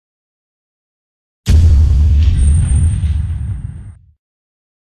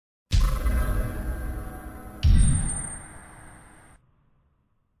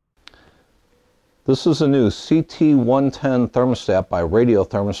This is a new CT110 Thermostat by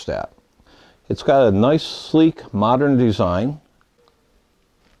Thermostat. It's got a nice, sleek, modern design.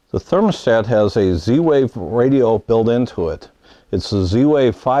 The thermostat has a Z-Wave radio built into it. It's a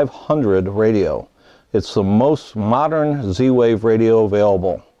Z-Wave 500 radio. It's the most modern Z-Wave radio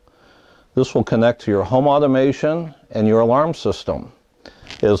available. This will connect to your home automation and your alarm system.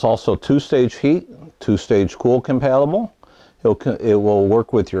 It is also two-stage heat, two-stage cool compatible. It will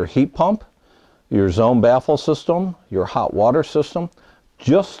work with your heat pump, your zone baffle system, your hot water system,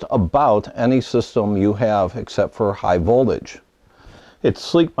 just about any system you have except for high voltage. Its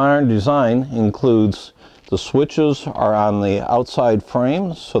sleek modern design includes the switches are on the outside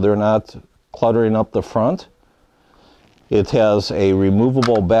frame so they're not cluttering up the front. It has a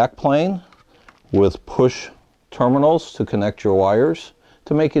removable backplane with push terminals to connect your wires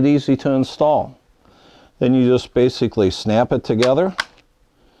to make it easy to install. Then you just basically snap it together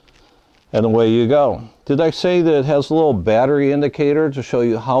and away you go. Did I say that it has a little battery indicator to show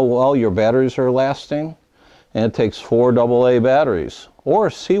you how well your batteries are lasting? And it takes 4 AA batteries or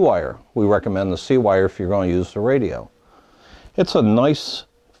C-wire. We recommend the C-wire if you're going to use the radio. It's a nice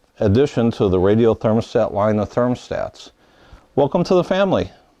addition to the radio thermostat line of thermostats. Welcome to the family.